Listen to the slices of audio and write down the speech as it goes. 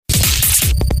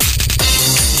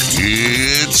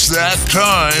It's that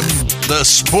time, the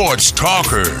Sports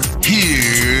Talker.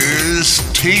 Here's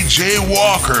TJ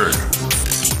Walker.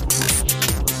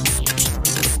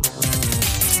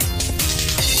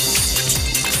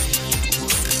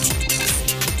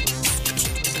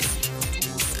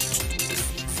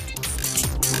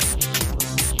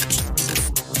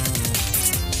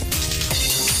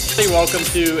 Welcome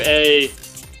to a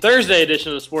Thursday edition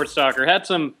of the Sports Talker. Had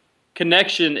some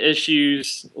connection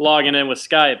issues logging in with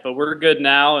Skype, but we're good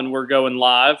now and we're going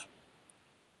live.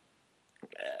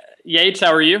 Yates,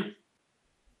 how are you?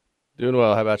 Doing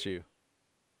well. How about you?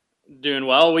 Doing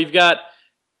well. We've got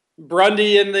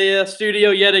Brundy in the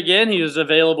studio yet again. He is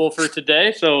available for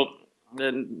today, so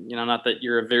not that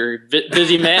you're a very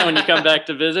busy man when you come back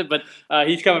to visit, but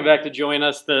he's coming back to join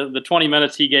us. The 20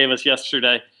 minutes he gave us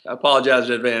yesterday. I apologize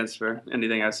in advance for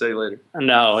anything I say later.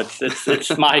 No,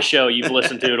 it's my show. You've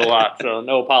listened to it a lot, so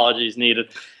no apologies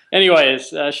needed. Anyways,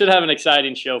 should have an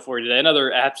exciting show for you today.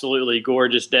 Another absolutely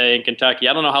gorgeous day in Kentucky.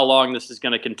 I don't know how long this is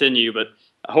going to continue, but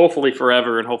hopefully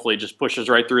forever, and hopefully it just pushes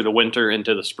right through the winter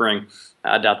into the spring.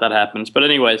 I doubt that happens. But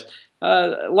anyways,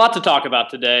 a lot to talk about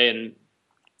today, and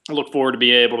I look forward to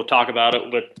being able to talk about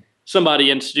it with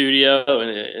somebody in studio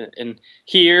and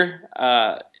here.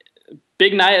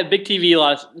 Big night, big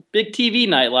TV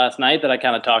night last night that I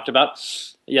kind of talked about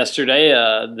yesterday.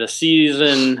 The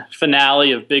season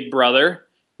finale of Big Brother,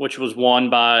 which was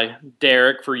won by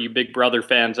Derek for you Big Brother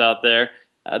fans out there.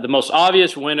 The most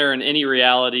obvious winner in any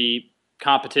reality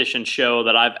competition show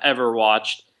that I've ever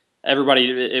watched.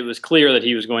 It was clear that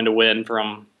he was going to win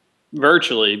from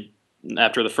virtually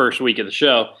after the first week of the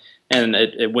show, and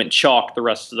it went chalk the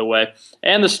rest of the way.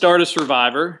 And the start of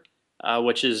Survivor,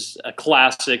 which is a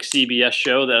classic CBS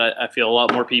show that I feel a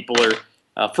lot more people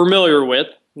are familiar with.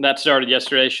 That started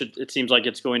yesterday. It seems like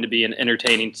it's going to be an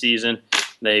entertaining season.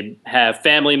 They have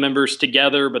family members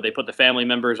together, but they put the family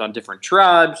members on different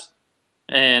tribes,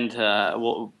 and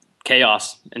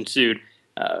chaos ensued.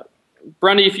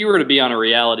 Brundy, if you were to be on a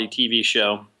reality TV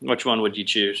show, which one would you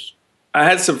choose? I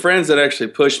had some friends that actually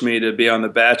pushed me to be on The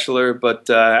Bachelor, but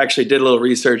I actually did a little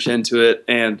research into it,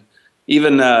 and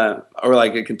even or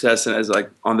like a contestant as like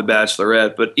on The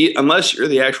Bachelorette. But unless you're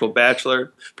the actual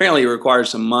Bachelor, apparently it requires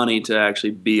some money to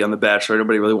actually be on The Bachelor.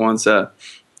 Nobody really wants a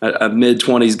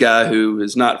mid-20s guy who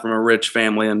is not from a rich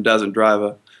family and doesn't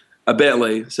drive a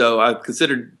Bentley. So I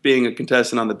considered being a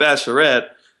contestant on The Bachelorette,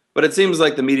 but it seems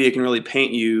like the media can really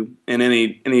paint you in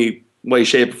any way,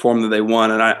 shape, or form that they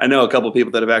want. And I know a couple of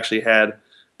people that have actually had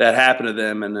that happen to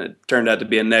them, and it turned out to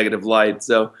be a negative light.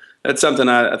 So that's something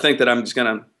I think that I'm just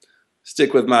going to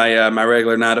stick with my my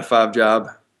regular 9-to-5 job.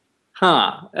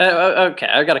 Okay,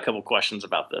 I've got a couple questions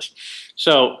about this.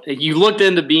 So you looked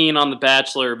into being on The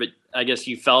Bachelor, but I guess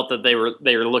you felt that they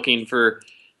were looking for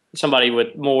somebody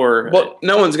with more. Well,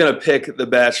 no one's going to pick The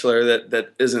Bachelor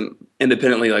that isn't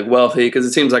independently like wealthy, because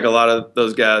it seems like a lot of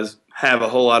those guys have a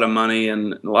whole lot of money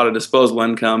and a lot of disposable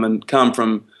income and come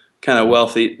from kind of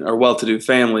wealthy or well-to-do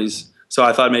families. So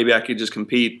I thought maybe I could just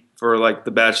compete for like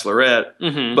The Bachelorette.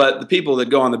 Mm-hmm. But the people that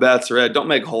go on The Bachelorette don't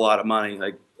make a whole lot of money,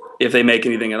 like if they make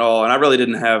anything at all. And I really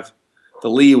didn't have the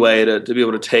leeway to be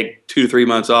able to take 2 to 3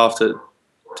 months off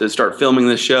to start filming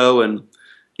this show. And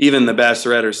even The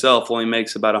Bachelorette herself only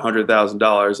makes about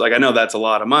 $100,000. Like, I know that's a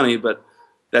lot of money, but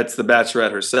that's The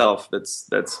Bachelorette herself. That's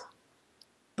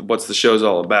what's the show's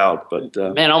all about. But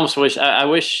man, I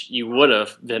wish you would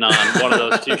have been on one of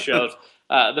those two shows.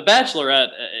 The Bachelorette,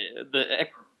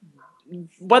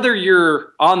 whether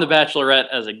you're on The Bachelorette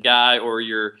as a guy or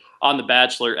you're on The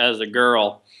Bachelor as a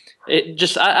girl,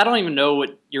 I don't even know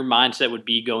what your mindset would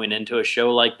be going into a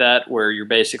show like that, where you're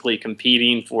basically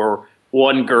competing for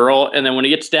one girl, and then when it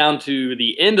gets down to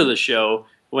the end of the show,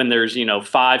 when there's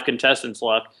 5 contestants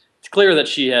left, it's clear that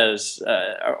she has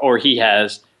or he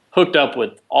has hooked up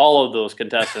with all of those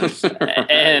contestants.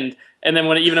 and then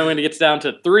when it gets down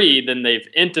to 3, then they've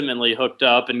intimately hooked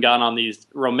up and gone on these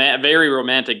very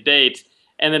romantic dates.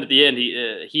 And then at the end,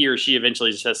 he or she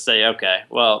eventually just has to say, okay,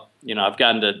 well, I've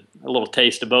gotten a little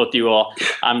taste of both you all.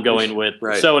 I'm going with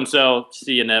right. So-and-so.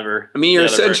 See you never. I mean, you're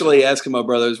essentially Eskimo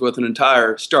Brothers with an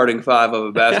entire starting 5 of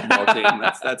a basketball team.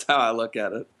 That's how I look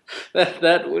at it. I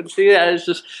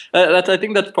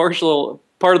think that's part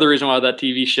of the reason why that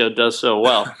TV show does so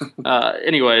well.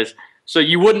 Anyways, so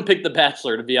you wouldn't pick The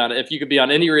Bachelor to be on it. If you could be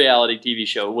on any reality TV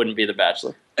show, it wouldn't be The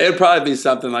Bachelor. It'd probably be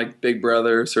something like Big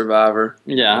Brother, Survivor.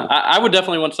 Yeah, I would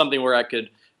definitely want something where I could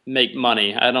make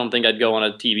money. I don't think I'd go on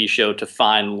a TV show to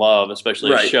find love,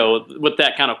 especially a show with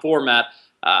that kind of format.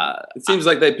 It seems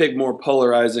like they pick more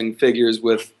polarizing figures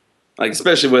with Like,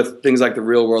 especially with things like the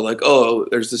real world, like, oh,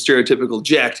 there's the stereotypical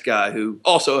jacked guy who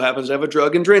also happens to have a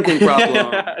drug and drinking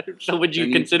problem. So would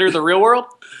you consider the real world?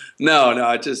 No,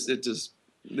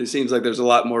 it seems like there's a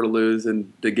lot more to lose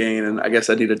than to gain, and I guess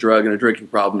I need a drug and a drinking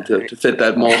problem to fit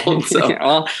that mold. So,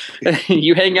 well,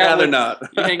 you hang out. Rather not.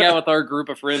 You hang out with our group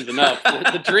of friends enough.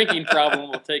 The drinking problem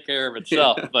will take care of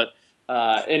itself. Yeah. But,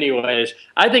 anyways,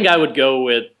 I think I would go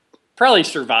with probably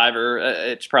Survivor.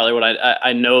 It's probably what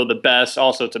I know the best.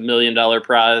 Also, it's $1 million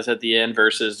prize at the end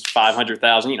versus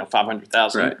 500,000. You know,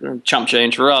 500,000 chump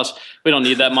change for us. We don't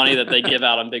need that money that they give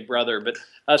out on Big Brother. But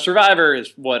Survivor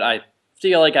is what I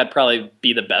feel like I'd probably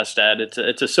be the best at.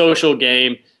 It's a social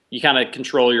game. You kind of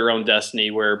control your own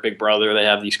destiny, where Big Brother, they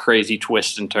have these crazy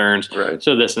twists and turns. Right.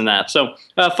 So this and that. So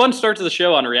fun start to the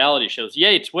show on reality shows.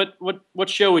 Yates, what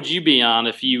show would you be on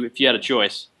if you had a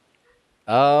choice?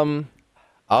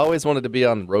 I always wanted to be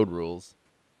on Road Rules.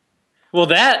 Well,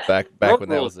 that back when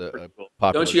that was a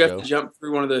popular Don't you have show. to jump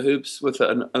through one of the hoops with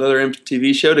another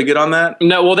MTV show to get on that?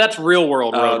 No, well, that's Real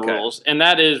World Road okay. Rules, and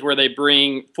that is where they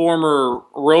bring former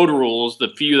Road Rules, the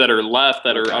few that are left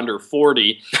that are under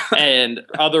 40, and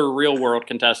other real world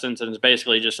contestants, and it's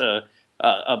basically just a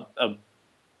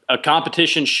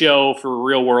competition show for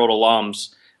real world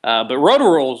alums. But Road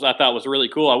Rules, I thought was really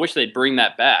cool. I wish they'd bring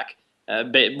that back.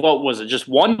 What was it? Just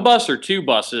one bus or two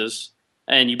buses?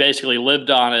 And you basically lived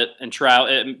on it and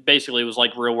it basically was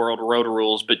like Real World Road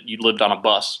Rules, but you lived on a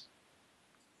bus. Is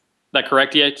that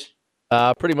correct, Yates?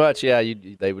 Pretty much, yeah.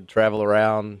 They would travel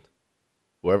around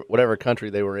whatever country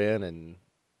they were in, and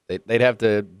they'd have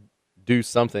to do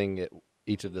something at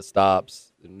each of the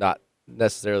stops. Not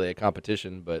necessarily a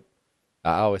competition, but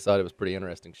I always thought it was a pretty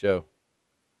interesting show.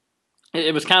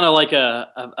 It was kind of like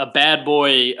a bad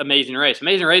boy Amazing Race.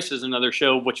 Amazing Race is another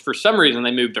show which for some reason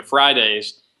they moved to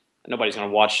Fridays. Nobody's going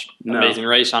to watch Amazing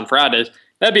Race on Fridays.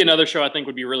 That'd be another show I think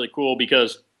would be really cool,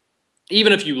 because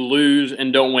even if you lose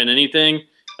and don't win anything,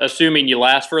 assuming you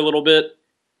last for a little bit,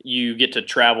 you get to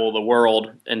travel the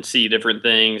world and see different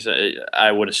things,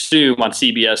 I would assume, on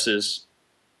CBS's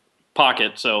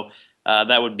pocket. So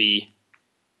that would be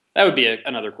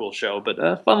another cool show, but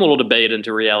a fun little debate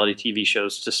into reality TV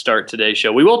shows to start today's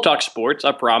show. We will talk sports,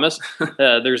 I promise.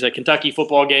 There's a Kentucky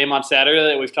football game on Saturday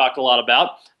that we've talked a lot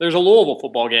about. There's a Louisville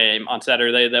football game on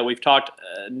Saturday that we've talked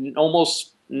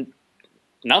almost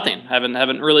nothing.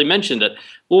 Haven't really mentioned it.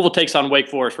 Louisville takes on Wake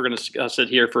Forest. We're going to discuss it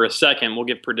here for a second. We'll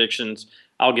give predictions.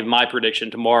 I'll give my prediction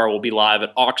tomorrow. We'll be live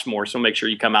at Oxmoor, so make sure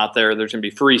you come out there. There's going to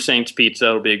be free Saints pizza.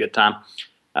 It'll be a good time.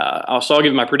 I'll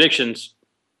give my predictions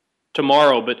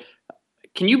tomorrow, but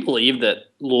can you believe that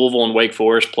Louisville and Wake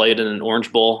Forest played in an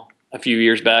Orange Bowl a few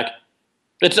years back?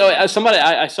 It's somebody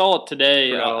I saw it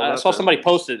today. I saw somebody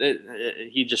post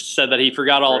it. He just said that he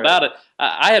forgot all about it.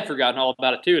 I had forgotten all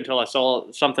about it too until I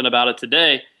saw something about it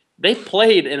today. They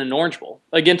played in an Orange Bowl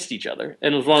against each other,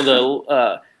 and it was one of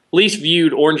the least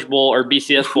viewed Orange Bowl or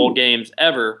BCS Bowl games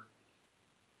ever.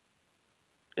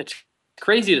 It's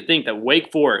crazy to think that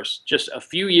Wake Forest just a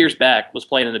few years back was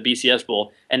playing in the BCS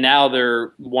Bowl, and now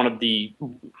they're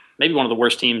maybe one of the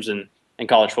worst teams in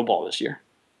college football this year.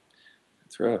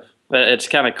 That's rough. It's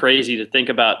kind of crazy to think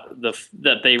about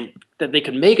that they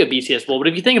could make a BCS Bowl. But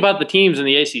if you think about the teams in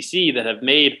the ACC that have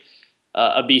made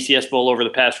a BCS Bowl over the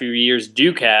past few years,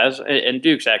 Duke has, and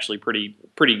Duke's actually pretty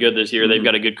good this year. Mm-hmm. They've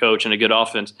got a good coach and a good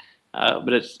offense.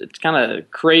 But it's kind of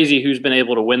crazy who's been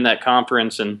able to win that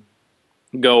conference and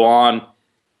go on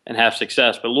and have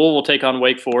success. But Louisville will take on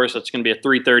Wake Forest. It's going to be a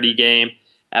 3:30 game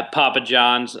at Papa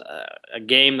John's, a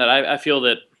game that I feel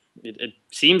that it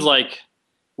seems like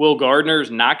Will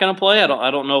Gardner's not going to play. I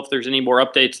don't know if there's any more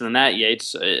updates than that,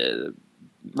 Yates.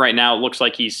 Right now, it looks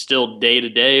like he's still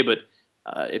day-to-day, but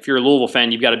if you're a Louisville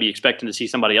fan, you've got to be expecting to see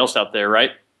somebody else out there,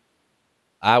 right?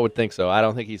 I would think so. I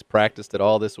don't think he's practiced at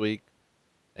all this week,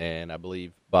 and I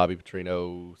believe Bobby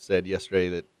Petrino said yesterday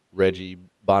that Reggie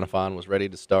Bonifon was ready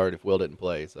to start if Will didn't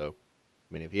play. So,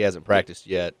 I mean, if he hasn't practiced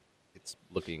yet, it's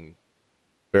looking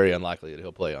very unlikely that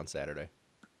he'll play on Saturday.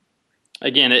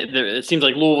 Again, it seems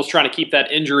like Louisville's trying to keep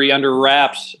that injury under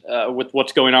wraps with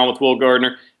what's going on with Will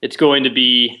Gardner. It's going to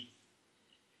be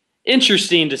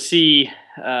interesting to see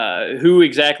who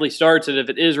exactly starts it. If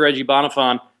it is Reggie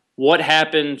Bonifon, what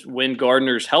happens when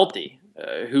Gardner's healthy?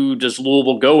 Who does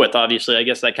Louisville go with? Obviously, I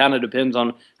guess that kind of depends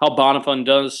on how Bonifon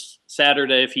does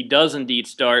Saturday if he does indeed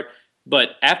start.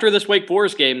 But after this Wake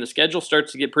Forest game, the schedule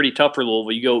starts to get pretty tough for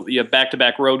Louisville. You have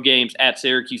back-to-back road games at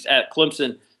Syracuse, at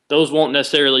Clemson. Those won't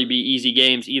necessarily be easy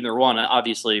games, either one.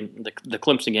 Obviously, the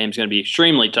Clemson game is going to be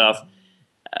extremely tough.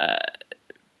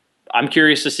 I'm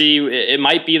curious to see. It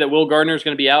might be that Will Gardner is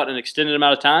going to be out an extended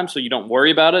amount of time, so you don't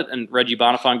worry about it, and Reggie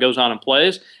Bonifant goes on and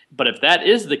plays. But if that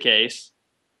is the case,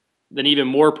 then even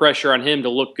more pressure on him to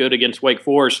look good against Wake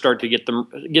Forest, start to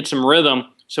get some rhythm,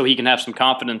 so he can have some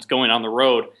confidence going on the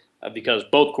road. Because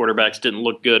both quarterbacks didn't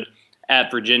look good at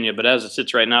Virginia. But as it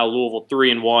sits right now, Louisville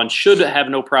 3-1 should have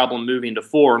no problem moving to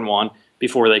 4-1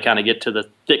 before they kind of get to the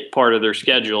thick part of their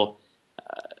schedule.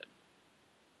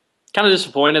 Kind of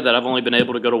disappointed that I've only been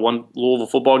able to go to one Louisville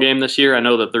football game this year. I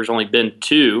know that there's only been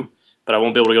 2, but I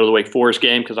won't be able to go to the Wake Forest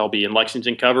game because I'll be in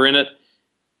Lexington covering it.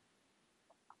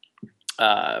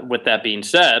 With that being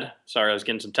said, sorry, I was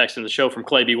getting some text in the show from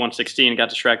Clayby116, got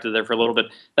distracted there for a little bit.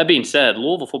 That being said,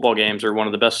 Louisville football games are one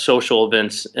of the best social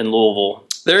events in Louisville.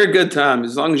 They're a good time.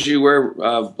 As long as you wear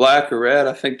black or red,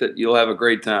 I think that you'll have a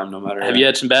great time no matter. Have you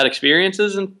had some bad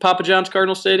experiences in Papa John's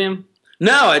Cardinal Stadium?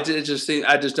 No, I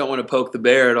just don't want to poke the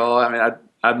bear at all. I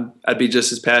mean, I'd be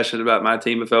just as passionate about my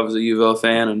team if I was a U of L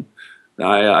fan, and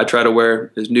I try to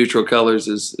wear as neutral colors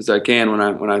as I can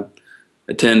when I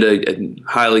attend a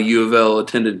highly U of L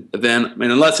attended event. I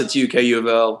mean, unless it's UK U of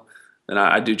L, then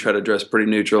I do try to dress pretty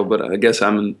neutral. But I guess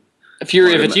if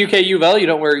it's UK U of L, you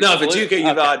don't wear. No, blue? If it's UK U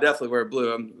of L, I definitely wear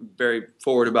blue. I'm very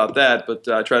forward about that, but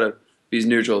I try to be as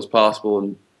neutral as possible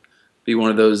and be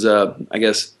one of those, I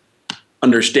guess,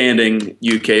 understanding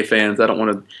UK fans. I don't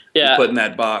want to be put in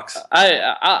that box.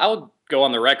 I would go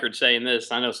on the record saying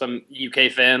this. I know some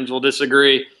UK fans will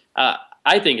disagree.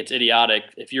 I think it's idiotic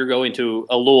if you're going to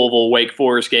a Louisville Wake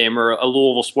Forest game or a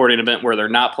Louisville sporting event where they're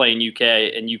not playing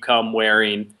UK and you come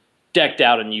wearing decked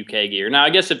out in UK gear. Now,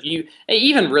 I guess if you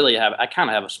even really I kind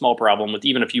of have a small problem with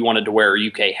even if you wanted to wear a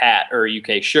UK hat or a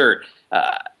UK shirt.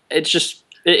 It's just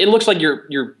it looks like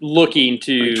you're looking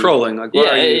to like trolling. Like,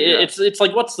 it's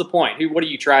like, what's the point? What are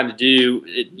you trying to do?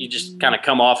 You just kind of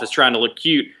come off as trying to look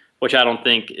cute, which I don't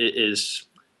think is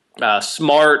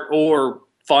smart or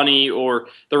funny or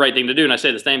the right thing to do. And I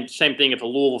say the same thing if a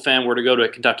Louisville fan were to go to a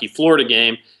Kentucky-Florida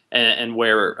game and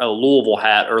wear a Louisville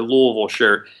hat or a Louisville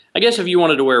shirt. I guess if you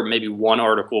wanted to wear maybe one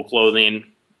article of clothing,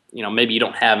 maybe you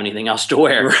don't have anything else to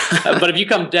wear. But if you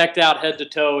come decked out head to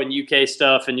toe in UK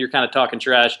stuff and you're kind of talking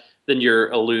trash, then you're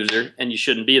a loser and you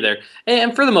shouldn't be there.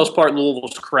 And for the most part,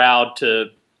 Louisville's crowd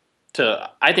to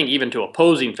I think even to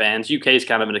opposing fans, UK is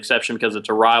kind of an exception because it's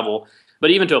a rival. But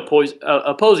even to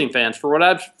opposing fans, from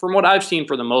what I've seen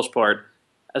for the most part,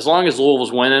 as long as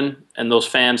Louisville's winning and those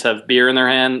fans have beer in their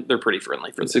hand, they're pretty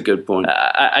friendly. That's a good point.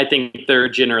 I think they're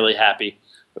generally happy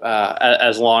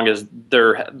as long as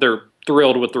they're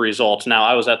thrilled with the results. Now,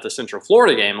 I was at the Central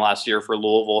Florida game last year for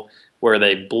Louisville where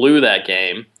they blew that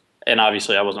game, and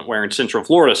obviously I wasn't wearing Central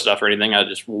Florida stuff or anything. I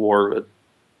just wore a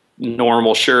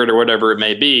normal shirt or whatever it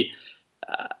may be.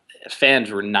 Fans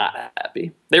were not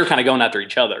happy. They were kind of going after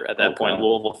each other at that point,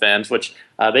 Louisville fans, which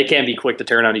they can be quick to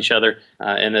turn on each other.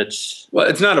 And it's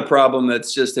not a problem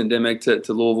that's just endemic to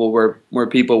Louisville where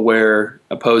people wear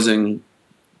opposing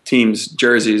teams'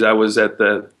 jerseys. I was at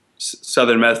the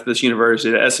Southern Methodist University,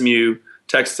 the SMU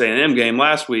Texas A&M game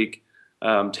last week,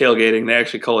 tailgating. They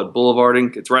actually call it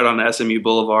boulevarding. It's right on the SMU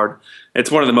Boulevard.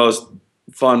 It's one of the most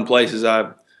fun places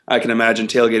I can imagine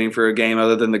tailgating for a game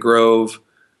other than the Grove.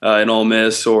 In Ole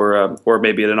Miss or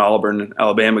maybe at an Auburn,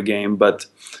 Alabama game, but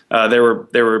there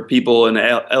were people in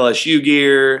LSU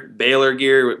gear, Baylor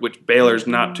gear, which Baylor's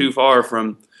not too far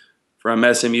from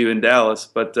SMU in Dallas.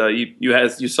 But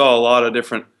you saw a lot of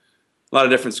different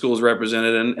schools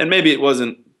represented, and maybe it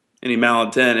wasn't any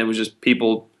malintent. It was just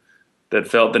people that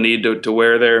felt the need to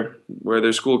wear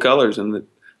their school colors, and the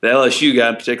LSU guy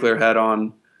in particular had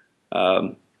on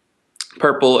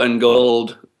purple and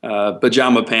gold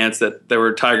pajama pants that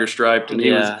were tiger striped, and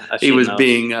he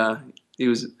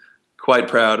was quite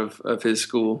proud of his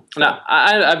school. So. Now,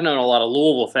 I've known a lot of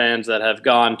Louisville fans that have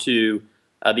gone to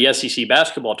the SEC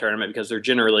basketball tournament because they're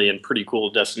generally in pretty cool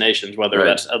destinations, whether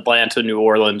that's Atlanta, New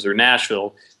Orleans, or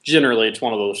Nashville. Generally, it's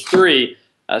one of those three.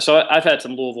 So I've had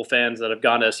some Louisville fans that have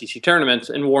gone to SEC tournaments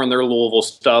and worn their Louisville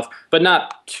stuff, but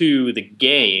not to the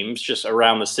games, just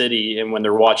around the city. And when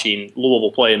they're watching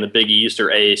Louisville play in the Big East or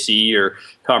AAC or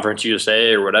Conference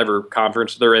USA or whatever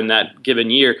conference they're in that given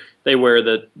year, they wear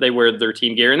their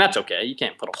team gear, and that's okay. You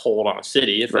can't put a hold on a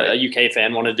city. If a UK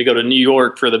fan wanted to go to New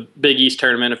York for the Big East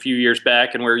tournament a few years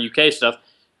back and wear UK stuff,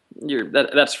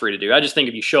 that's free to do. I just think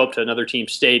if you show up to another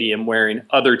team's stadium wearing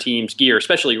other teams' gear,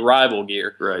 especially rival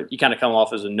gear, you kind of come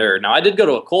off as a nerd. Now, I did go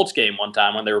to a Colts game one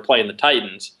time when they were playing the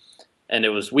Titans, and it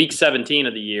was week 17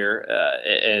 of the year,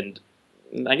 and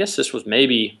I guess this was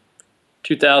maybe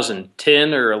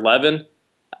 2010 or 11,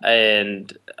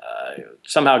 and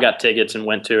somehow got tickets and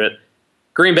went to it.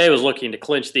 Green Bay was looking to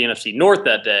clinch the NFC North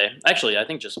that day. Actually, I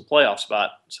think just a playoff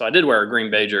spot. So I did wear a Green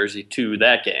Bay jersey to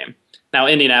that game. Now,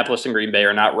 Indianapolis and Green Bay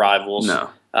are not rivals. No.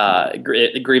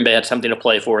 Green Bay had something to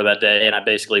play for that day, and I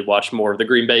basically watched more of the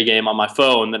Green Bay game on my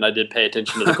phone than I did pay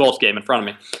attention to the Colts game in front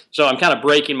of me. So I'm kind of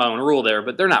breaking my own rule there,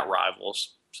 but they're not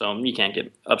rivals. So you can't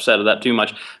get upset at that too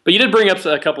much. But you did bring up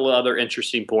a couple of other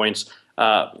interesting points.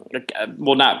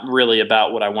 Well, not really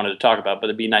about what I wanted to talk about, but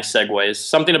it'd be nice segues.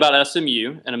 Something about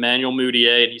SMU and Emmanuel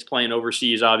Mudiay, and he's playing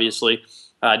overseas, obviously.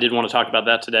 I did want to talk about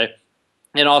that today.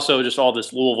 And also just all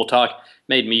this Louisville talk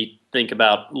made me think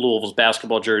about Louisville's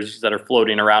basketball jerseys that are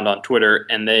floating around on Twitter,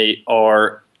 and they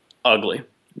are ugly.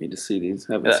 Need to see these.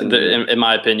 Haven't seen them. In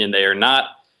my opinion, they are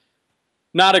not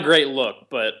a great look,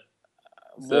 but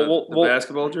The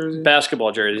basketball jerseys?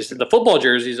 Basketball jerseys. The football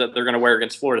jerseys that they're going to wear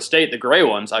against Florida State, the gray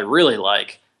ones, I really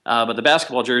like. But the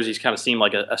basketball jerseys kind of seem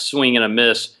like a swing and a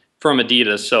miss from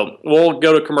Adidas. So we'll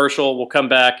go to commercial. We'll come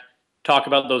back, talk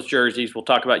about those jerseys. We'll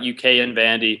talk about UK and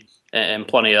Vandy and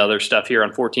plenty of other stuff here on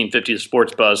 1450 The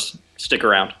Sports Buzz. Stick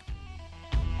around.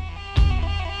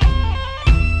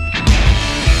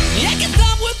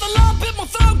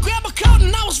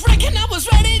 I was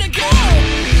ready to go.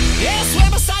 Yeah, sway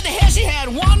beside the head, she had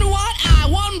one eye,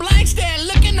 one blank stare,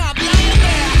 looking up, lying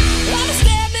there.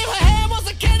 Understanding her hair was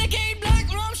a candy cane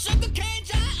black, rum sugar cane,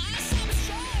 I saw the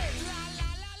strange.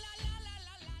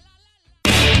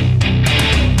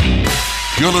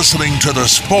 You're listening to The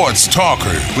Sports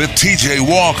Talker with TJ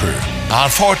Walker on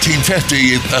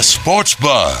 1450 The Sports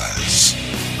Buzz.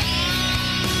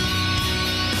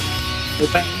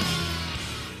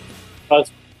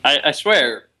 I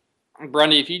swear,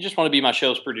 Grundy, if you just want to be my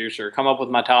show's producer, come up with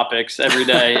my topics every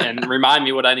day and remind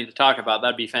me what I need to talk about,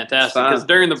 that'd be fantastic. Because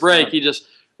during the break, you just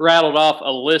rattled off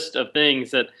a list of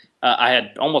things that I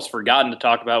had almost forgotten to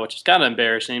talk about, which is kind of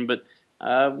embarrassing. But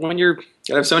when you're...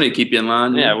 Gotta have somebody to keep you in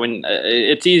line. Yeah, when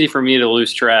it's easy for me to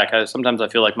lose track. Sometimes I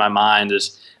feel like my mind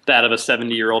is that of a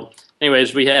 70-year-old.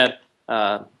 Anyways, we had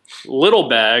Little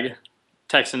Bag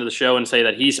text into the show and say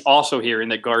that he's also hearing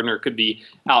that Gardner could be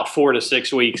out 4 to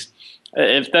 6 weeks.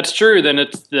 If that's true, then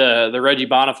it's the Reggie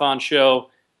Bonifant show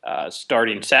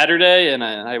starting Saturday, and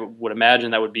I would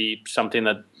imagine that would be something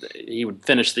that he would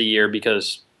finish the year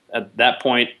because at that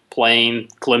point, playing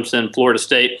Clemson, Florida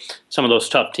State, some of those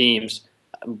tough teams,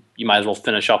 you might as well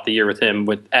finish off the year with him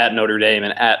at Notre Dame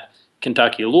and at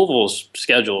Kentucky. Louisville's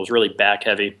schedule is really back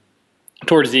heavy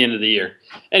towards the end of the year.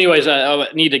 Anyways, I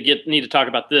need to talk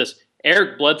about this.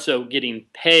 Eric Bledsoe getting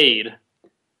paid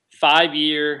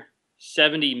 5-year,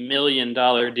 $70 million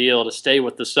deal to stay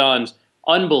with the Suns.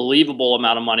 Unbelievable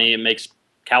amount of money. It makes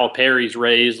Calipari's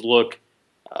Rays look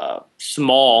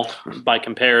small by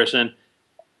comparison.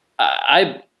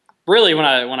 I really, when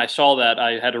I saw that,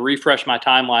 I had to refresh my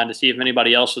timeline to see if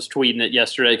anybody else was tweeting it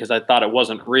yesterday because I thought it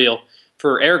wasn't real.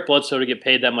 For Eric Bledsoe to get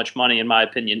paid that much money, in my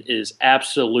opinion, is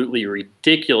absolutely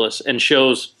ridiculous and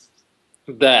shows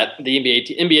that the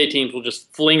NBA teams will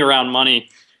just fling around money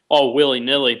all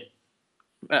willy-nilly.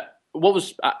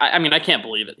 I can't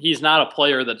believe it. He's not a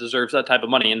player that deserves that type of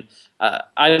money. And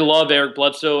I love Eric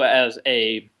Bledsoe as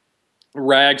a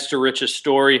rags to riches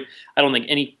story. I don't think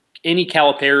any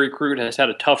Calipari recruit has had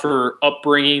a tougher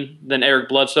upbringing than Eric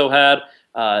Bledsoe had.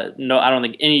 No, I don't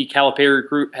think any Calipari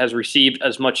recruit has received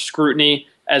as much scrutiny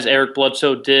as Eric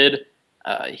Bledsoe did.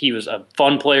 He was a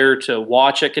fun player to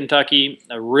watch at Kentucky,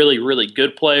 a really, really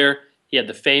good player. He had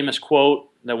the famous quote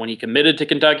that when he committed to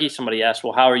Kentucky, somebody asked,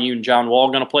 well, how are you and John Wall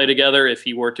going to play together if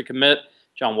he were to commit?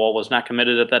 John Wall was not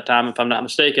committed at that time, if I'm not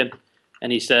mistaken.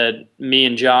 And he said, me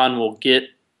and John will get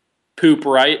poop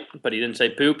right, but he didn't say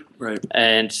poop. Right.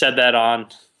 And said that on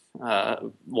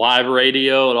live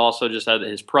radio. It also just had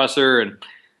his presser, and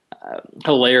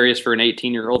hilarious for an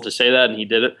 18-year-old to say that, and he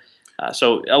did it.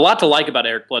 So a lot to like about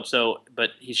Eric Bledsoe,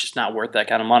 but he's just not worth that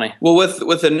kind of money. Well,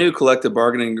 with a new collective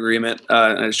bargaining agreement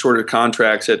and shorter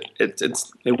contracts,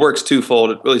 it works twofold.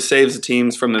 It really saves the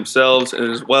teams from themselves,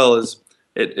 and as well as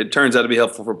it turns out to be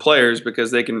helpful for players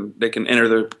because they can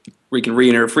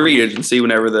re-enter free agency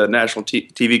whenever the national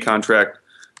TV contract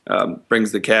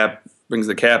brings the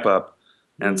cap up,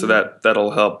 and so that'll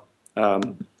help.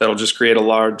 That'll just create a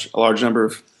large number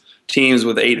of teams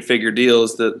with 8-figure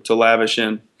deals to lavish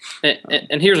in.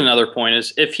 And here's another point: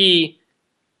 is if he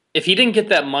didn't get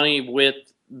that money with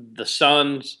the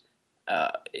Suns,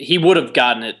 he would have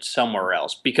gotten it somewhere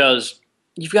else because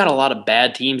you've got a lot of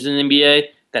bad teams in the NBA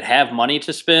that have money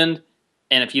to spend,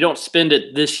 and if you don't spend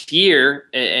it this year,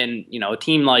 and a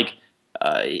team like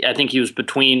I think he was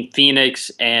between Phoenix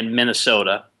and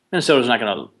Minnesota. Minnesota's not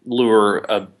going to lure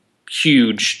a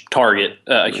huge target,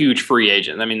 a huge free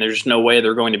agent. I mean, there's no way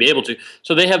they're going to be able to.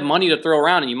 So they have money to throw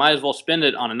around, and you might as well spend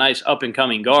it on a nice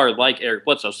up-and-coming guard like Eric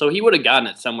Bledsoe. So he would have gotten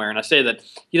it somewhere, and I say that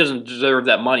he doesn't deserve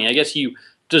that money. I guess you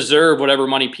deserve whatever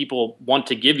money people want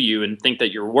to give you and think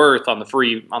that you're worth on the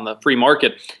free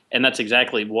market, and that's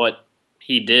exactly what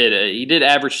he did. He did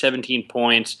average 17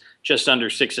 points, just under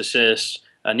 6 assists,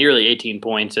 nearly 18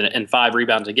 points, and 5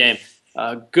 rebounds a game.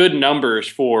 Good numbers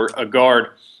for a guard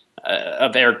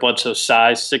of Eric Bledsoe's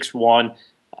size, 6'1".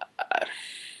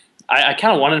 I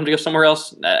kind of wanted him to go somewhere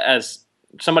else. As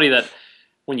somebody that,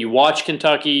 when you watch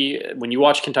Kentucky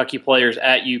players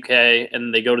at UK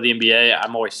and they go to the NBA,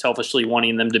 I'm always selfishly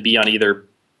wanting them to be on either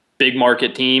big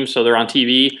market teams, so they're on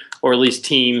TV, or at least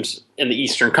teams in the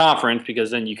Eastern Conference,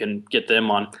 because then you can get them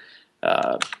on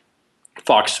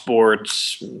Fox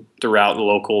Sports, throughout the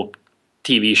local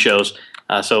TV shows.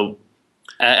 So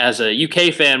as a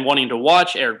UK fan wanting to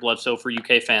watch Eric Bledsoe, for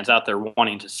UK fans out there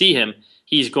wanting to see him,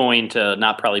 he's going to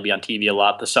not probably be on TV a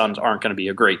lot. The Suns aren't going to be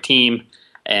a great team,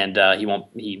 and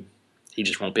he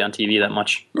just won't be on TV that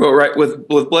much. Well, right, with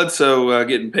Bledsoe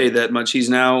getting paid that much, he's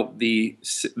now the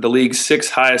league's 6th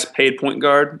highest paid point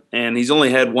guard, and he's only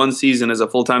had 1 season as a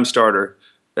full-time starter.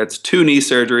 That's 2 knee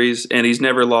surgeries, and he's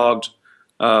never logged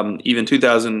even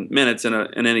 2,000 minutes in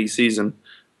any season.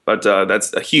 But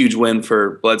that's a huge win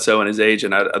for Bledsoe and his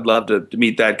agent. I'd love to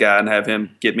meet that guy and have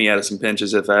him get me out of some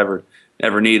pinches if I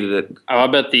ever needed it. Oh, I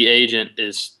bet the agent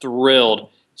is thrilled.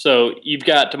 So you've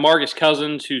got DeMarcus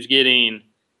Cousins, who's getting,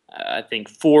 I think,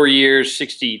 4 years,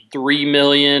 $63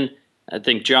 million. I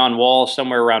think John Wall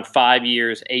somewhere around 5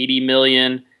 years, $80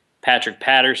 million. Patrick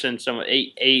Patterson, 3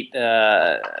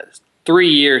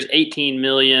 years, $18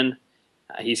 million.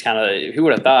 He's kind of, who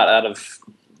would have thought, out of,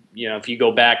 if you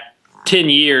go back 10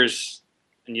 years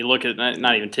and you look at,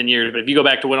 not even 10 years, but if you go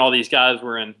back to when all these guys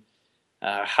were in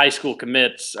high school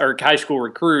commits or high school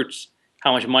recruits,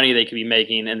 how much money they could be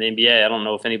making in the NBA. I don't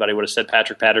know if anybody would have said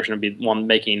Patrick Patterson would be the one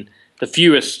making the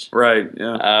fewest. Right,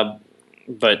 yeah.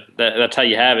 But that's how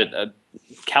you have it.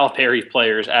 Calipari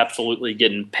players absolutely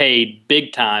getting paid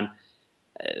big time.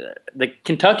 The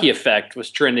Kentucky effect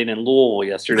was trending in Louisville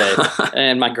yesterday,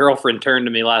 and my girlfriend turned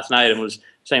to me last night and was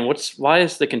saying, why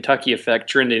is the Kentucky effect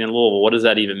trending in Louisville? What does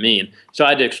that even mean? So I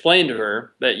had to explain to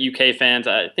her that UK fans,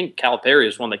 I think Calipari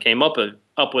is one that came up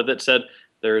with it, said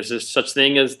there is this such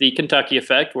thing as the Kentucky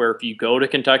effect, where if you go to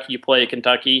Kentucky, you play at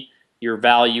Kentucky, your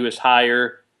value is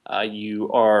higher, you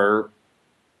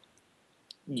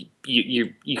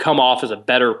come off as a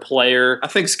better player. I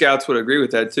think scouts would agree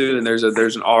with that too. And there's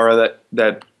an aura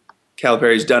that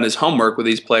Calipari's done his homework with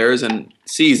these players and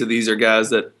sees that these are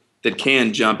guys that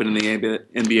can jump into the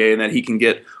NBA, and that he can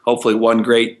get hopefully 1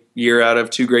 great year out of,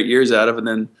 2 great years out of, and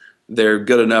then they're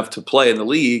good enough to play in the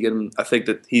league. And I think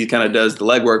that he kind of does the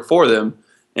legwork for them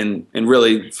and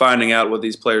really finding out what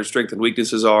these players' strengths and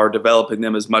weaknesses are, developing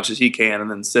them as much as he can,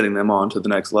 and then sending them on to the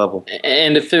next level.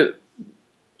 And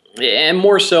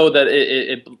more so that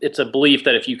it's a belief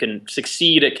that if you can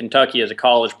succeed at Kentucky as a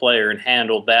college player and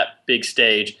handle that big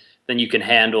stage, then you can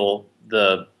handle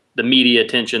the media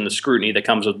attention, the scrutiny that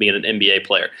comes with being an NBA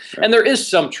player. Right. And there is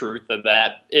some truth of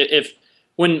that.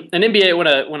 When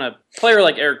a player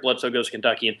like Eric Bledsoe goes to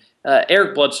Kentucky, and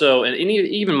Eric Bledsoe and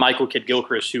even Michael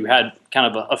Kidd-Gilchrist, who had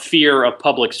kind of a fear of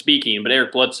public speaking, but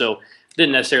Eric Bledsoe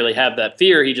didn't necessarily have that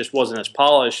fear. He just wasn't as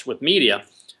polished with media.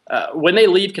 When they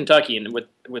leave Kentucky, and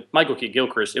with Michael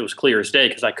Kidd-Gilchrist, it was clear as day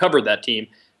because I covered that team.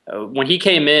 When he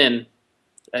came in,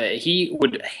 he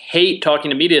would hate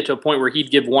talking to media to a point where he'd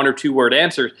give 1 or 2 word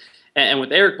answers. And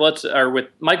with Eric Bledsoe, or with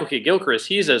Michael Kidd-Gilchrist,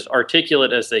 he's as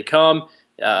articulate as they come.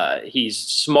 He's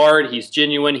smart. He's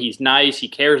genuine. He's nice. He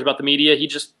cares about the media. He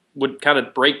just would kind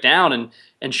of break down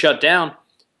and shut down.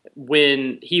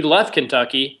 When he left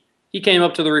Kentucky, he came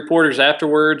up to the reporters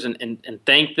afterwards and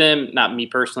thanked them. Not me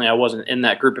personally. I wasn't in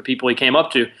that group of people he came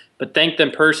up to, but thanked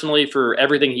them personally for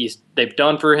everything they've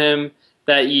done for him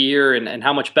that year and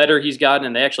how much better he's gotten.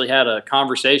 And they actually had a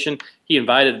conversation. He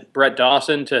invited Brett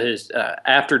Dawson to his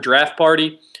after draft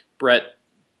party. Brett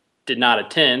did not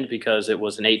attend because it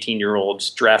was an 18-year-old's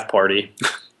draft party.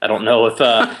 I don't know if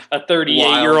a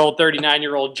 38-year-old,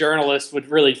 39-year-old journalist would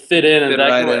really fit in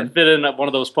at one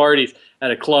of those parties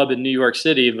at a club in New York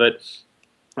City. But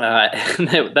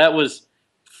that was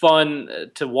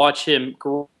fun to watch him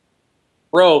grow.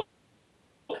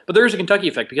 But there's a Kentucky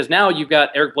effect because now you've got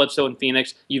Eric Bledsoe in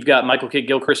Phoenix, you've got Michael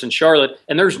Kidd-Gilchrist in Charlotte,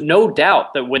 and there's no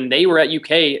doubt that when they were at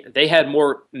UK, they had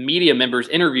more media members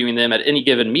interviewing them at any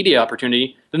given media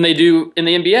opportunity than they do in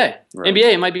the NBA. Right.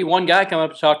 NBA, it might be one guy coming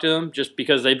up to talk to them just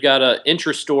because they've got an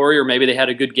interest story, or maybe they had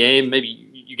a good game. Maybe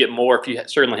you get more if you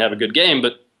certainly have a good game,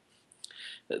 but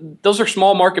those are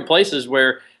small marketplaces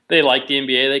where they like the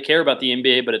NBA, they care about the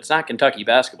NBA, but it's not Kentucky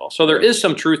basketball. So there is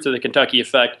some truth to the Kentucky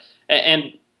effect.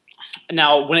 And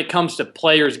now when it comes to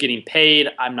players getting paid,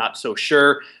 I'm not so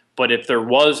sure. But if there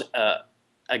was a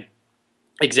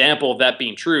example of that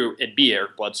being true, it'd be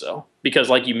Eric Bledsoe. Because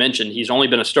like you mentioned, he's only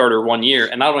been a starter 1 year,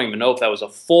 and I don't even know if that was a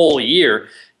full year.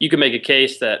 You could make a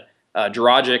case that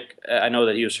Dragic, I know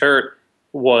that he was hurt,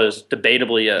 is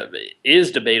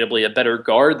debatably a better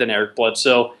guard than Eric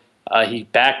Bledsoe. He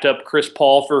backed up Chris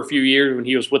Paul for a few years when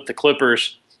he was with the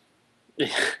Clippers.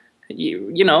 He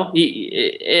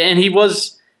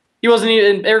wasn't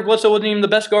even, Eric Bledsoe wasn't even the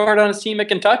best guard on his team at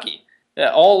Kentucky.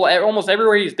 Almost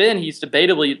everywhere he's been, he's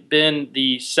debatably been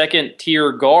the second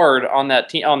tier guard on that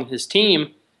team, on his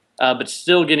team, but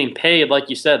still getting paid, like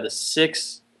you said, the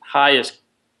sixth highest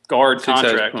guard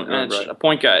contract. A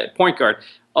point guard,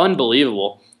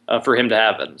 unbelievable for him to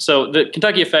happen. So the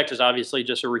Kentucky effect is obviously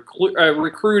just a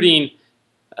recruiting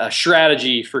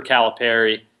strategy for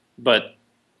Calipari, but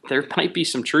there might be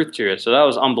some truth to it. So that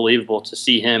was unbelievable to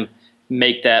see him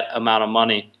make that amount of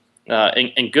money,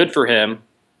 and good for him.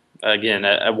 Again,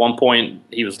 at one point,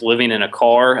 he was living in a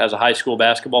car as a high school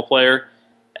basketball player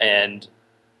and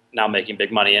now making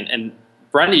big money. And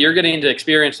Brandy, you're getting to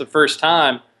experience the first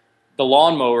time the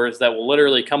lawnmowers that will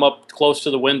literally come up close to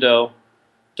the window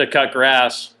to cut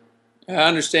grass. I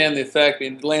understand the effect. I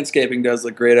mean, landscaping does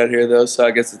look great out here, though, so I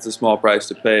guess it's a small price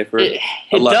to pay for a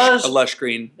lush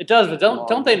green. It does, but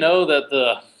don't they know that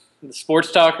the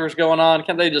sports talkers going on,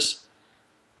 can't they just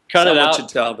cut it out? Someone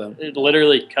should tell them.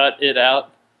 Literally cut it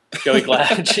out. Joey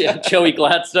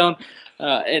Gladstone.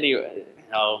 Anyway,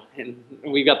 no, and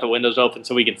we got the windows open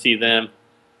so we can see them.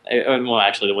 Well,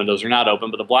 actually, the windows are not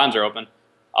open, but the blinds are open.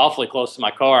 Awfully close to my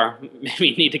car.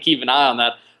 Maybe need to keep an eye on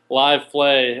that live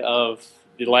play of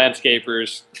the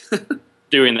landscapers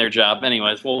doing their job.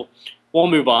 Anyways, we'll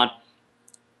move on.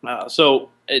 Go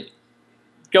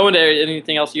into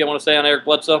anything else you want to say on Eric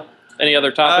Bledsoe? Any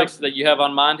other topics that you have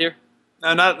on mind here?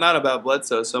 No, not about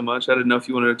Bledsoe so much. I didn't know if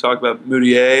you wanted to talk about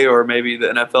Moutier or maybe the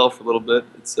NFL for a little bit.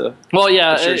 It's your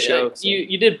show. So.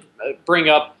 You did bring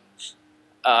up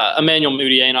Emmanuel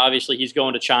Moutier, and obviously he's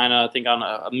going to China, I think, on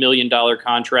a $1 million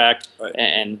contract, right.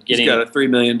 And getting. He's got a $3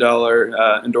 million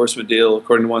endorsement deal,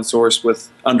 according to one source, with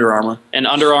Under Armour. And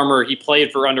Under Armour, he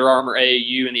played for Under Armour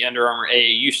AAU in the Under Armour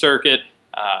AAU circuit,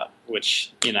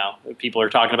 which people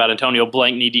are talking about Antonio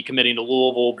Blankney decommitting to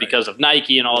Louisville because of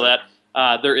Nike and all that.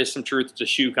 There is some truth to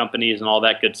shoe companies and all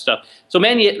that good stuff. So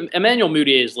Emmanuel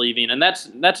Moutier is leaving, and that's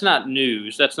not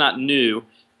news. That's not new,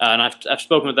 and I've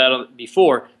spoken with that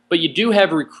before. But you do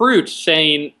have recruits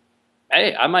saying,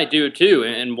 "Hey, I might do it too."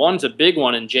 And one's a big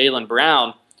one in Jaylen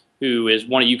Brown, who is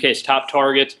one of UK's top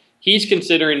targets. He's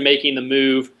considering making the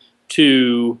move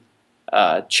to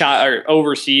China or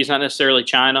overseas, not necessarily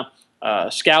China.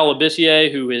 Skal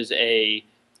Labissiere, who is a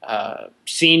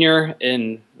senior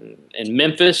in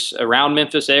Memphis, around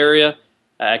Memphis area.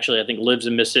 Actually, I think lives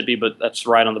in Mississippi, but that's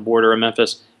right on the border of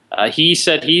Memphis. He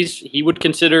said he would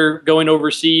consider going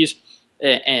overseas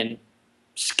and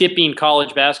skipping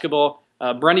college basketball.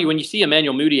 Brendy, when you see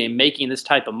Emmanuel Moutier making this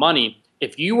type of money,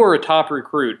 if you were a top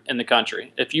recruit in the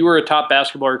country, if you were a top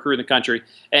basketball recruit in the country,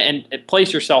 and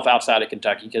place yourself outside of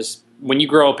Kentucky, because when you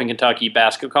grow up in Kentucky,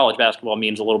 college basketball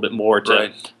means a little bit more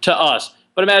to us.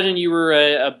 But imagine you were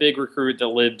a big recruit that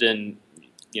lived in,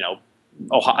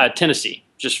 Tennessee,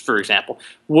 just for example.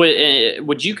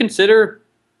 Would you consider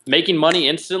making money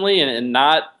instantly and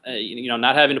not,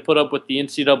 not having to put up with the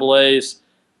NCAA's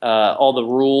all the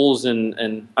rules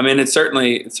and? I mean, it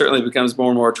certainly becomes more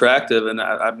and more attractive, and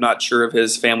I'm not sure of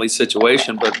his family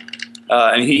situation, but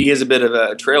he is a bit of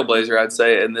a trailblazer, I'd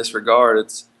say, in this regard.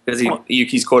 It's because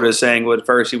he's quoted as saying, "Well, at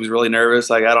first he was really nervous,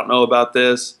 like I don't know about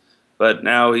this." But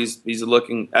now he's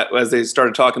looking at, as they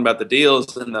started talking about the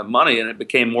deals and the money, and it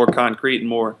became more concrete and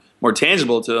more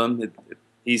tangible to him.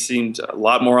 He seemed a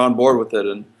lot more on board with it,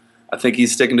 and I think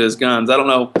he's sticking to his guns. I don't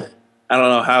know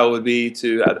how it would be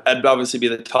to. I'd obviously be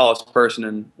the tallest person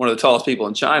and one of the tallest people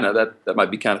in China. That might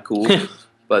be kind of cool.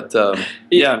 But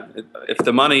if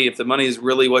the money is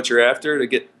really what you're after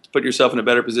to put yourself in a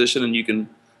better position, and you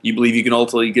believe you can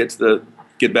ultimately get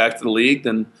back to the league,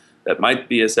 then that might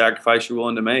be a sacrifice you're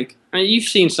willing to make. I mean, you've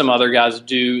seen some other guys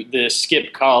do this,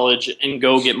 skip college and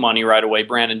go get money right away.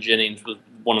 Brandon Jennings was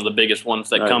one of the biggest ones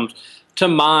that comes to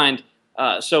mind.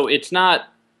 So it's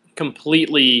not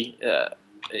completely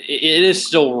it is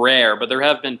still rare, but there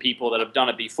have been people that have done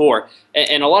it before.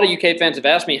 And a lot of UK fans have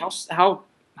asked me, how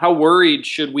worried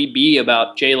should we be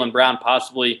about Jaylen Brown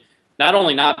possibly not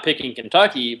only not picking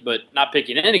Kentucky, but not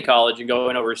picking any college and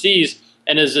going overseas?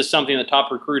 And is this something that top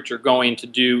recruits are going to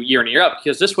do year in and year out?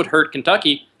 Because this would hurt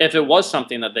Kentucky if it was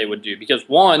something that they would do. Because,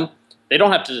 one, they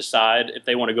don't have to decide if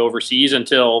they want to go overseas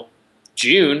until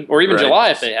June or even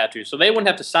July if they had to. So they wouldn't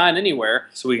have to sign anywhere.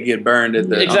 So we could get burned at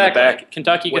the exactly. On the back,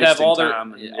 Kentucky could have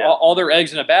all their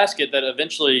eggs in a basket that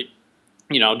eventually,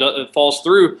 falls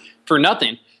through for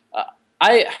nothing.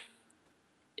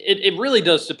 It really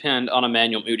does depend on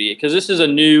Emmanuel Mudiay, because this is a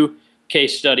new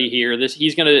case study here.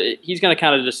 He's gonna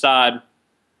kind of decide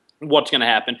what's gonna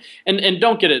happen. And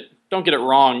don't get it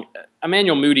wrong.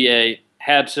 Emmanuel Mudiay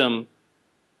had some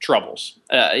troubles.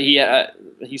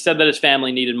 He said that his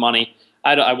family needed money.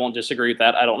 I won't disagree with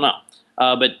that. I don't know.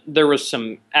 But there was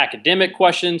some academic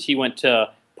questions. He went to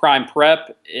Prime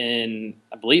Prep in,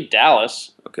 I believe,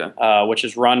 Dallas, which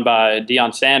is run by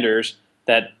Deion Sanders,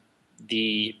 that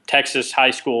the Texas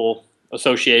High School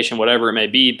Association, whatever it may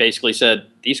be, basically said,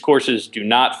 these courses do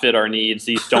not fit our needs.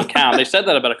 These don't count. They said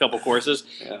that about a couple courses.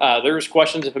 There was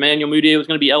questions if Emmanuel Mudiay was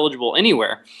going to be eligible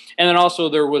anywhere. And then also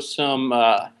there was some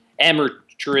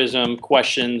amateurism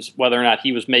questions, whether or not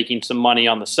he was making some money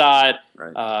on the side,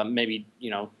 maybe,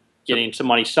 getting some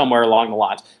money somewhere along the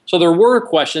lines. So there were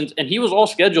questions, and he was all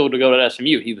scheduled to go to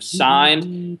SMU. He was signed.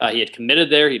 He had committed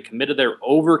there. He had committed there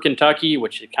over Kentucky,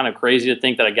 which is kind of crazy to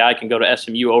think that a guy can go to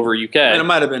SMU over UK. And it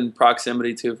might have been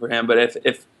proximity, too, for him. But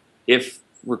if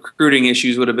recruiting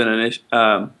issues would have been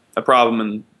a problem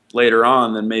and later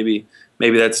on, then maybe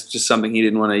that's just something he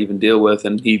didn't want to even deal with,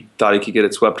 and he thought he could get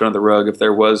it swept under the rug if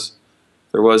there was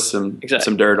some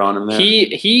dirt on him there.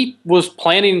 He was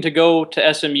planning to go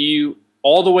to SMU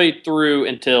all the way through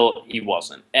until he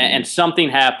wasn't, and something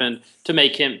happened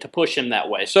to push him that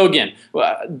way. So again,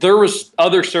 there was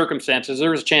other circumstances. There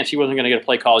was a chance he wasn't going to get to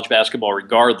play college basketball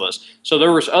regardless. So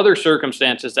there was other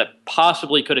circumstances that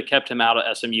possibly could have kept him out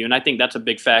of SMU, and I think that's a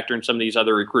big factor in some of these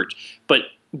other recruits. But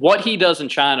what he does in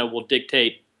China will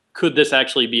dictate, could this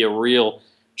actually be a real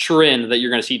trend that you're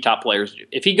going to see top players do?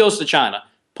 If he goes to China,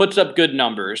 puts up good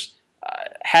numbers,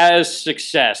 has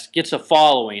success, gets a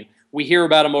following, we hear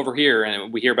about him over here,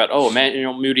 and we hear about,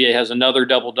 Emmanuel Mudiay has another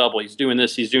double-double. He's doing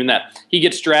this, he's doing that. He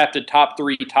gets drafted top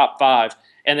 3, top 5,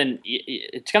 and then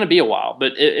it's going to be a while.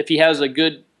 But if he has a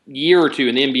good year or two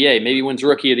in the NBA, maybe wins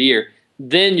Rookie of the Year,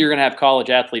 then you're going to have college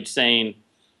athletes saying,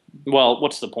 well,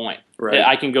 what's the point? Right.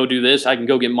 I can go do this. I can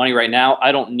go get money right now.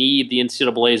 I don't need the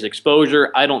NCAA's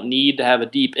exposure. I don't need to have a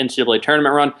deep NCAA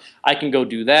tournament run. I can go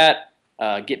do that,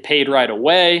 get paid right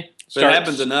away. If it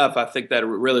happens enough, I think that it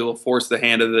really will force the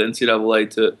hand of the NCAA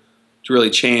to really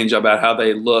change about how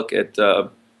they look at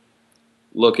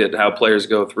how players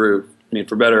go through. I mean,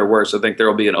 for better or worse, I think there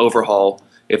will be an overhaul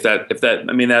if that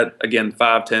again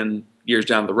 5-10 years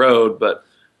down the road, but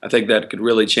I think that could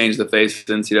really change the face of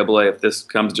the NCAA if this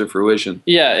comes to fruition.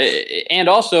 Yeah, and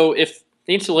also if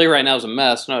the NCAA right now is a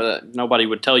mess, nobody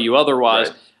would tell you otherwise.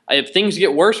 Right. If things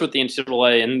get worse with the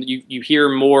NCAA and you hear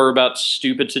more about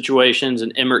stupid situations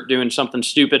and Emmert doing something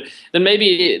stupid, then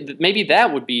maybe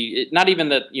that would be not even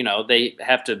that they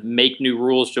have to make new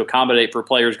rules to accommodate for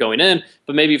players going in,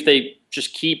 but maybe if they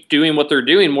just keep doing what they're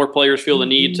doing, more players feel the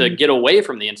need to get away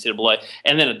from the NCAA,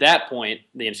 and then at that point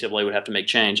the NCAA would have to make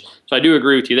change. So I do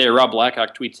agree with you there. Rob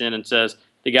Blackhawk tweets in and says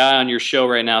the guy on your show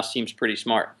right now seems pretty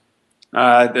smart.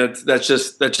 That's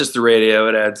just the radio.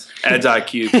 It adds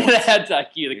IQ points. It adds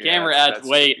IQ. The camera adds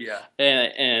weight,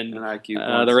 and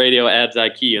IQ the radio adds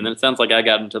IQ. And then it sounds like I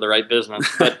got into the right business.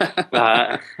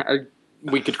 But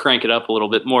we could crank it up a little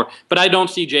bit more. But I don't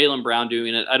see Jaylen Brown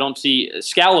doing it. I don't see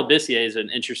Skal Labissière is an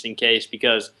interesting case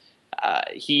because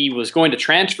he was going to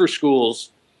transfer schools.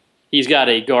 He's got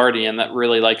a guardian that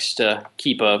really likes to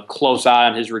keep a close eye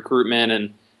on his recruitment,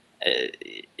 and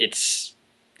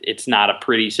it's not a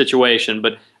pretty situation,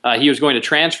 but he was going to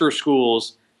transfer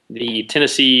schools. The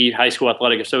Tennessee High School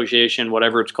Athletic Association,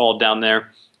 whatever it's called down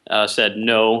there, said,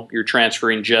 no, you're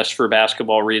transferring just for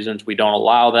basketball reasons. We don't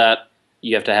allow that.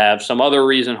 You have to have some other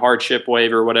reason, hardship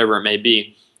waiver, whatever it may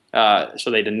be.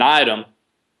 So they denied him.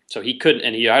 So he couldn't,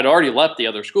 and he had already left the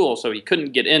other school, so he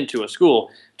couldn't get into a school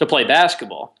to play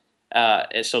basketball.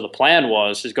 And so the plan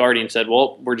was, his guardian said,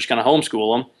 well, we're just going to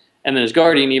homeschool him. And then his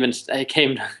guardian even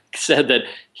said that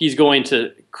he's going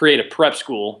to create a prep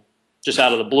school just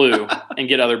out of the blue and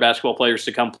get other basketball players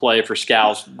to come play for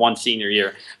Skal's one senior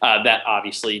year. That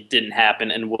obviously didn't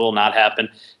happen and will not happen.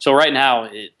 So right now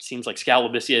it seems like Skal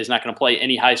Labissière is not going to play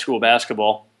any high school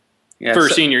basketball for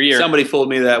senior year. Somebody fooled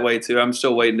me that way too. I'm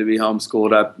still waiting to be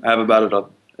homeschooled. I have about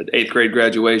an 8th grade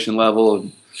graduation level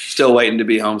and still waiting to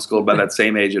be homeschooled by that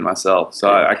same agent myself.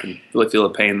 So I can really feel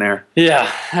the pain there.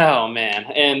 Yeah. Oh, man.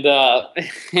 And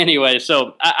anyway,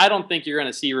 so I don't think you're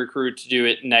going to see recruits do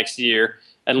it next year.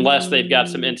 unless they've got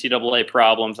some NCAA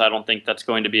problems. I don't think that's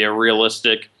going to be a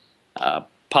realistic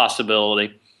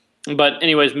possibility. But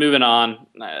anyways, moving on,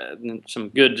 some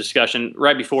good discussion.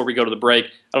 Right before we go to the break,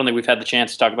 I don't think we've had the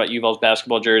chance to talk about U of L's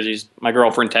basketball jerseys. My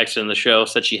girlfriend texted in the show,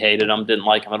 said she hated them, didn't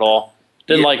like them at all.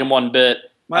 Didn't like them one bit.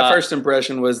 My first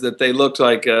impression was that they looked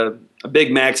like a big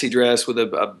maxi dress with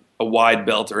a wide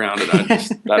belt around it. I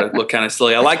just thought it looked kind of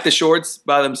silly. I like the shorts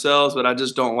by themselves, but I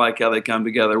just don't like how they come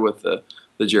together with the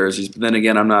jerseys. But then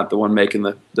again, I'm not the one making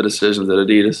the decisions at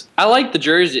Adidas. I like the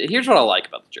jersey. Here's what I like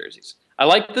about the jerseys. I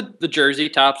like the jersey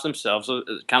tops themselves,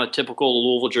 kind of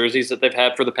typical Louisville jerseys that they've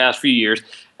had for the past few years.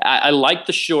 I like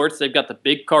the shorts. They've got the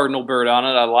big cardinal bird on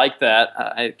it. I like that.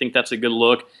 I think that's a good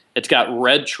look. It's got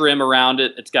red trim around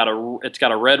it. It's got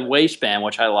a red waistband,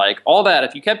 which I like. All that,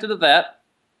 if you kept it at that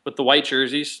with the white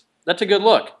jerseys, that's a good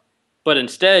look. But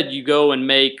instead, you go and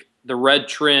make the red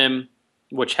trim,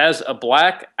 which has a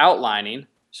black outlining,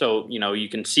 so you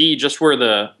can see just where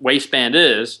the waistband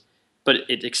is, but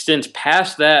it extends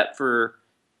past that for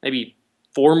maybe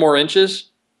 4 more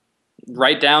inches,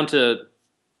 right down to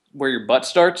where your butt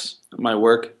starts. It might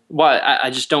work. Why? I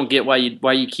just don't get why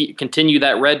you continue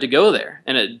that red to go there.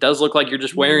 And it does look like you're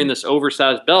just wearing this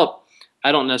oversized belt.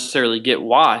 I don't necessarily get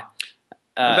why.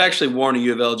 I've actually worn a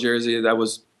U of L jersey. That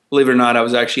was, believe it or not, I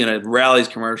was actually in a Rally's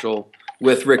commercial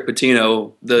with Rick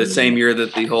Pitino the same year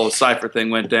that the whole Cypher thing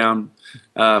went down.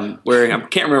 Wearing, I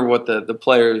can't remember what the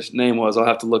player's name was. I'll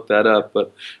have to look that up.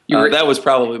 But that was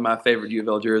probably my favorite U of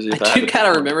L jersey. I do kind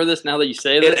of remember this now that you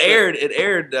say this. It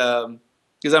aired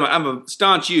because I'm a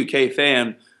staunch UK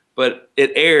fan, but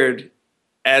it aired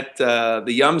at the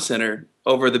Yum Center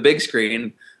over the big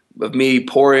screen of me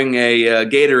pouring a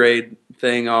Gatorade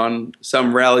thing on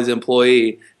some Rally's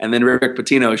employee, and then Rick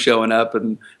Pitino showing up,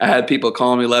 and I had people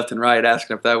calling me left and right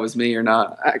asking if that was me or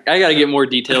not. I got to get more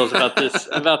details about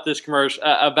this commercial,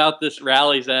 about this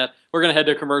Rally's ad. We're going to head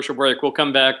to a commercial break. We'll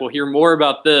come back. We'll hear more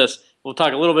about this. We'll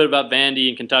talk a little bit about Vandy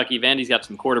and Kentucky. Vandy's got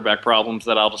some quarterback problems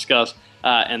that I'll discuss.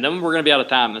 And then we're going to be out of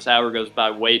time. This hour goes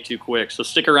by way too quick. So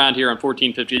stick around here on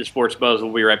 1450 The Sports Buzz.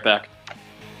 We'll be right back.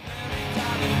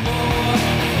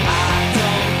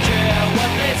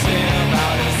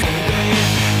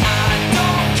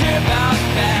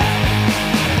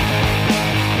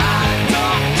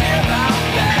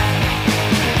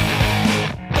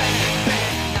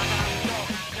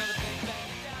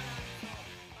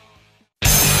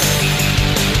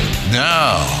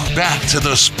 Now, back to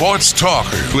the Sports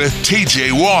Talker with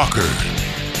TJ Walker.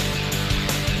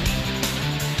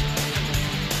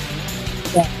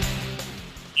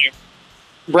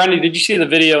 Brandy, did you see the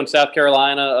video in South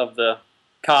Carolina of the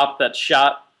cop that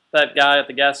shot that guy at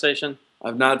the gas station?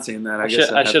 I've not seen that. I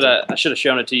should have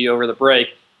shown it to you over the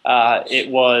break.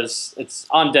 It's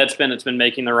on Deadspin. It's been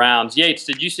making the rounds. Yates,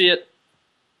 did you see it?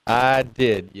 I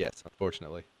did, yes,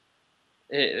 unfortunately.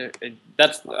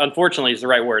 That's unfortunately is the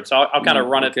right word. So I'll kind of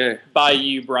run it by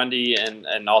you, Grundy,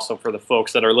 and also for the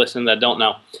folks that are listening that don't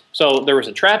know. So there was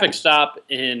a traffic stop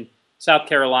in South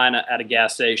Carolina at a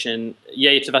gas station.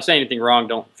 Yates, if I say anything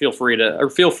wrong, feel free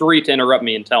to interrupt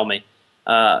me and tell me.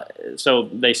 So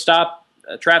they stop,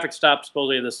 a traffic stop.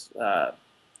 Supposedly this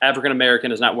African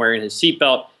American is not wearing his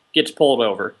seatbelt, gets pulled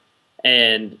over,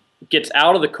 and gets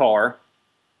out of the car,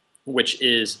 which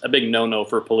is a big no-no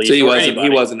for police. So he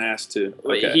wasn't asked to.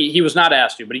 Okay. He was not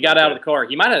asked to, but he got out of the car.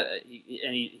 He might have,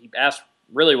 and he asked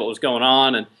really what was going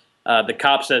on, and the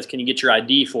cop says, "Can you get your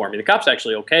ID for me?" The cop's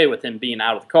actually okay with him being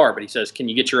out of the car, but he says, "Can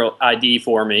you get your ID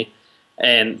for me?"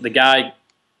 And the guy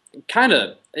kind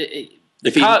of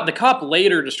the cop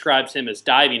later describes him as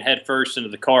diving headfirst into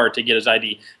the car to get his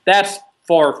ID. That's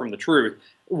far from the truth.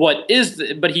 But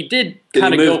he did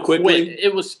kind of go quickly.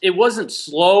 It wasn't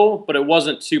slow, but it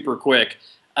wasn't super quick.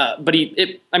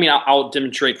 I'll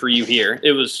demonstrate for you here.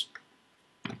 It was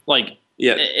like,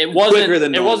 it wasn't quicker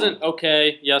than normal. It wasn't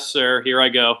okay. Yes, sir. Here I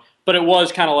go. But it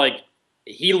was kind of like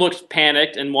he looked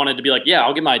panicked and wanted to be like, yeah,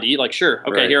 I'll get my ID. Like, sure,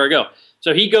 okay, Here I go.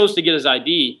 So he goes to get his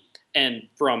ID, and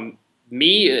from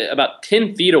me about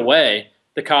 10 feet away,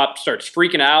 the cop starts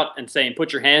freaking out and saying,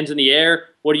 "Put your hands in the air.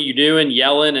 What are you doing?"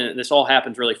 Yelling, and this all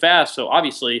happens really fast. So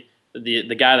obviously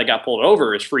the guy that got pulled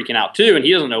over is freaking out too, and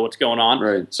he doesn't know what's going on.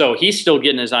 Right. So he's still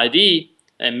getting his ID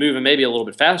and moving maybe a little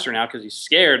bit faster now because he's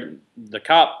scared. The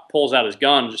cop pulls out his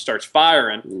gun and just starts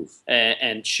firing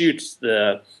and shoots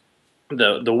the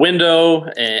window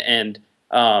and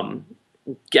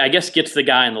I guess gets the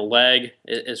guy in the leg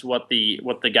is what the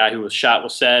guy who was shot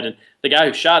was said, and the guy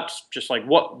who shot's just like,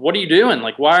 what are you doing?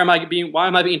 Like, why am I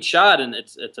being shot? And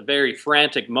it's a very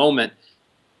frantic moment.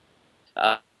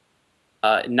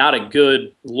 Not a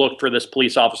good look for this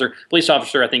police officer. Police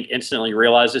officer, I think, instantly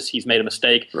realizes he's made a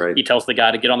mistake. Right. He tells the guy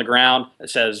to get on the ground. It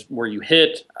says, "Were you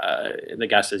hit?" The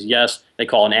guy says yes. They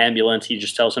call an ambulance. He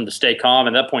just tells him to stay calm.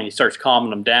 At that point, he starts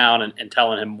calming him down and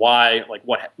telling him why, like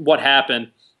what happened.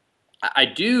 I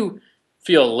do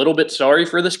feel a little bit sorry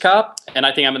for this cop, and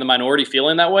I think I'm in the minority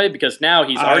feeling that way because now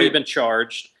he's already been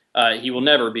charged. He will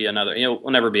never be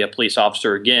will never be a police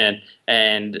officer again.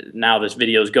 And now this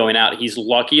video is going out. He's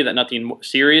lucky that nothing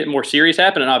more serious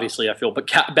happened. And obviously, I feel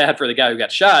bad for the guy who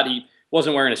got shot. He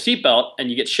wasn't wearing a seatbelt, and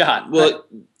you get shot. Well,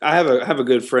 I have a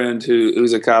good friend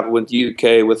who's a cop who went to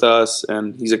UK with us,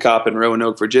 and he's a cop in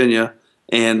Roanoke, Virginia.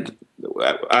 And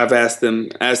I've asked him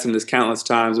this countless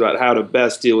times about how to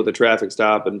best deal with a traffic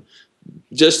stop, and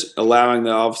just allowing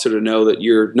the officer to know that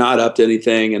you're not up to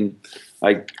anything, and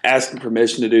like asking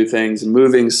permission to do things and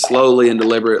moving slowly and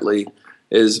deliberately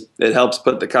it helps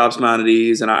put the cop's mind at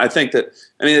ease. And I think that,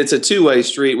 I mean, it's a two-way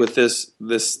street with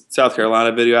this South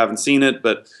Carolina video. I haven't seen it,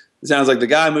 but it sounds like the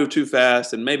guy moved too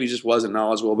fast and maybe just wasn't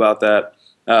knowledgeable about that.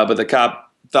 But the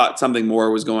cop thought something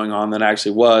more was going on than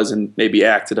actually was, and maybe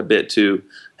acted a bit too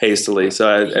hastily.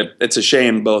 So it's a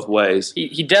shame both ways.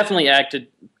 He definitely acted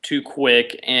too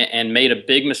quick and made a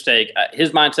big mistake.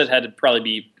 His mindset had to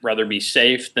probably rather be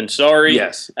safe than sorry.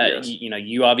 Yes.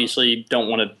 You obviously don't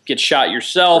want to get shot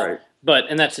yourself. Right.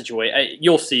 But in that situation,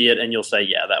 you'll see it and you'll say,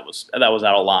 yeah, that was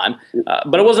out of line.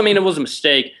 But it wasn't mean it was a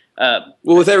mistake. Well,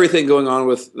 with everything going on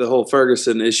with the whole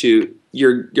Ferguson issue,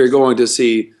 you're going to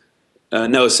see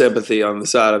no sympathy on the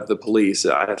side of the police,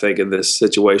 I think, in this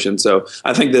situation. So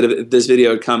I think that if this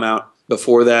video had come out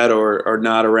before that or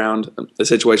not around a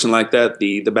situation like that,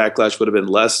 the backlash would have been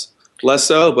less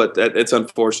so, but it's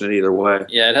unfortunate either way.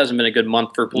 Yeah, it hasn't been a good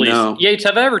month for police. No. Yates,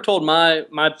 have I ever told my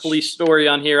police story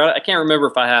on here? I can't remember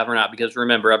if I have or not, because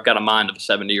remember, I've got a mind of a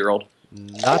 70-year-old.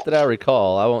 Not that I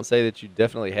recall. I won't say that you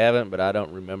definitely haven't, but I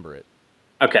don't remember it.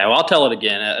 Okay, well, I'll tell it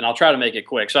again, and I'll try to make it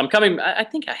quick. So I'm coming – I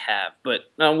think I have, but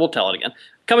we'll tell it again.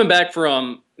 Coming back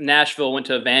from Nashville, went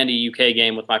to a Vandy UK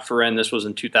game with my friend. This was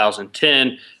in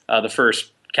 2010, the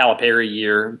first Calipari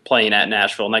year playing at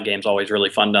Nashville, and that game's always really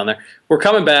fun down there. We're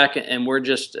coming back, and we're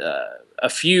just a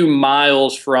few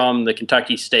miles from the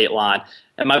Kentucky state line.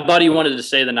 And my buddy wanted to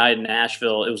stay the night in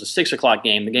Nashville. It was a 6 o'clock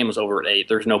game. The game was over at 8.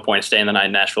 There's no point in staying the night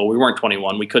in Nashville. We weren't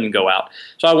 21. We couldn't go out.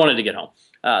 So I wanted to get home.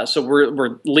 So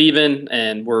we're leaving,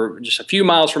 and we're just a few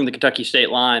miles from the Kentucky state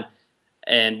line,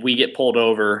 and we get pulled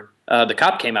over. The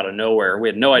cop came out of nowhere. We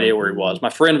had no idea where he was. My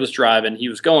friend was driving. He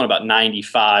was going about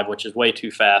 95, which is way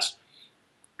too fast.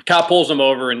 The cop pulls him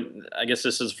over, and I guess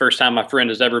this is the first time my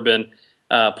friend has ever been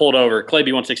pulled over.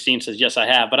 Claby116 says, yes, I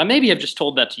have. But I maybe have just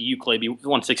told that to you,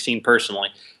 Claby116, personally.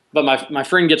 But my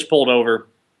friend gets pulled over.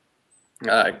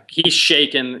 He's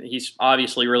shaking. He's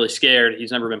obviously really scared.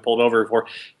 He's never been pulled over before.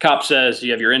 Cop says,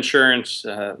 you have your insurance,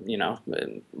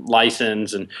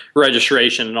 license and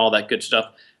registration and all that good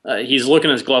stuff. He's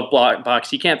looking in his glove box.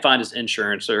 He can't find his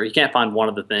insurance, or he can't find one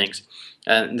of the things.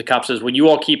 And the cop says, well, you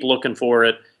all keep looking for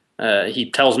it. He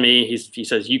tells me, he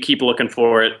says, you keep looking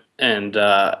for it, and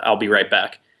I'll be right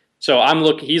back. So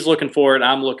he's looking for it.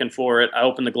 I'm looking for it. I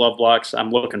open the glove box. I'm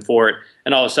looking for it.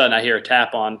 And all of a sudden I hear a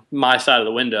tap on my side of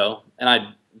the window, and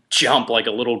I jump like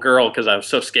a little girl because I was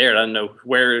so scared. I didn't know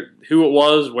who it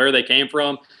was, where they came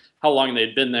from, how long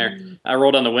they'd been there. I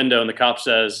roll down the window, and the cop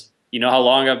says, you know how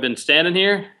long I've been standing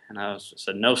here? And I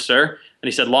said, no, sir. And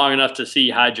he said, long enough to see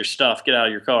you hide your stuff. Get out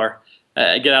of your car.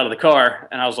 Get out of the car.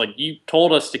 And I was like, you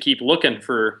told us to keep looking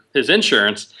for his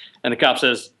insurance. And the cop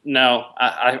says, no,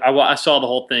 I saw the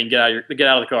whole thing. Get out of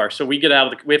the car. So we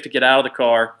have to get out of the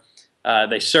car.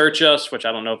 They search us, which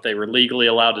I don't know if they were legally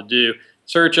allowed to do.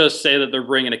 Search us, say that they're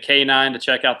bringing a K9 to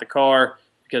check out the car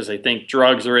because they think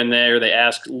drugs are in there. They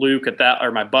ask Luke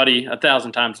or my buddy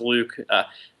 1,000 times, Luke,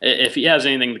 if he has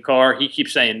anything in the car. He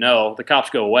keeps saying no. The cops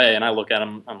go away, and I look at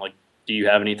him. I'm like, do you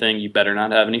have anything? You better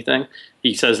not have anything.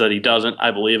 He says that he doesn't.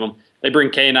 I believe him. They bring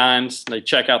K9s. They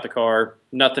check out the car.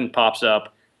 Nothing pops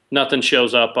up. Nothing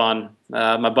shows up on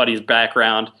my buddy's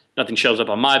background. Nothing shows up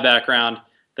on my background.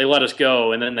 They let us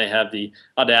go, and then they have the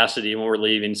audacity when we're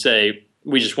leaving say,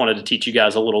 we just wanted to teach you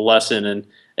guys a little lesson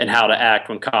and how to act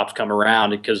when cops come around,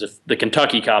 because if the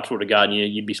Kentucky cops would have gotten you,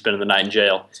 you'd be spending the night in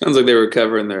jail. Sounds like they were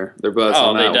covering their butts. Oh,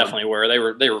 on they that definitely were.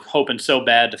 They were hoping so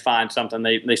bad to find something.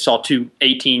 They saw two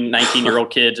 18, 19-year-old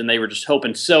kids, and they were just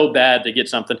hoping so bad to get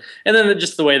something. And then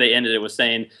just the way they ended it was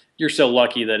saying, you're so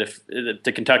lucky that if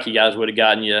the Kentucky guys would have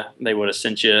gotten you, they would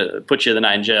have put you the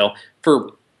night in jail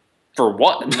for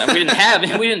what? We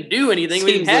didn't do anything.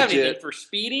 We didn't have anything for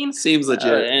speeding. Seems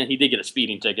legit. And he did get a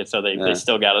speeding ticket, so they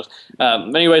still got us.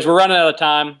 Anyways, we're running out of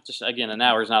time. Just again, an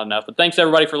hour is not enough. But thanks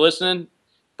everybody for listening.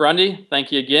 Brundy,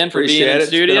 thank you again for Appreciate being in the it.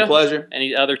 studio. It's been a pleasure.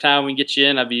 Any other time we can get you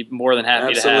in, I'd be more than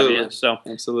happy to have you. So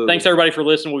Absolutely. thanks, everybody, for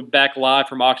listening. We'll be back live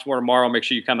from Oxmoor tomorrow. Make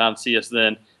sure you come out and see us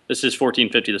then. This is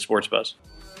 1450 The Sports Buzz.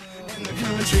 In the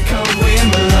country cold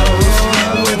wind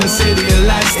blows, when the city of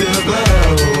lights still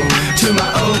glow, to my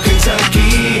old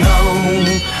Kentucky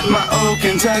home, my old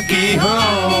Kentucky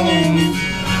home.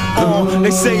 They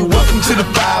say welcome to the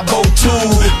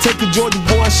 502. Take a Georgia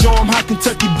boy, show him how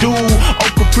Kentucky do.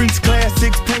 Oak Caprice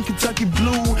classics, paint Kentucky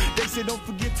blue. They say don't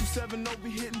forget 27 over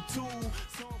here.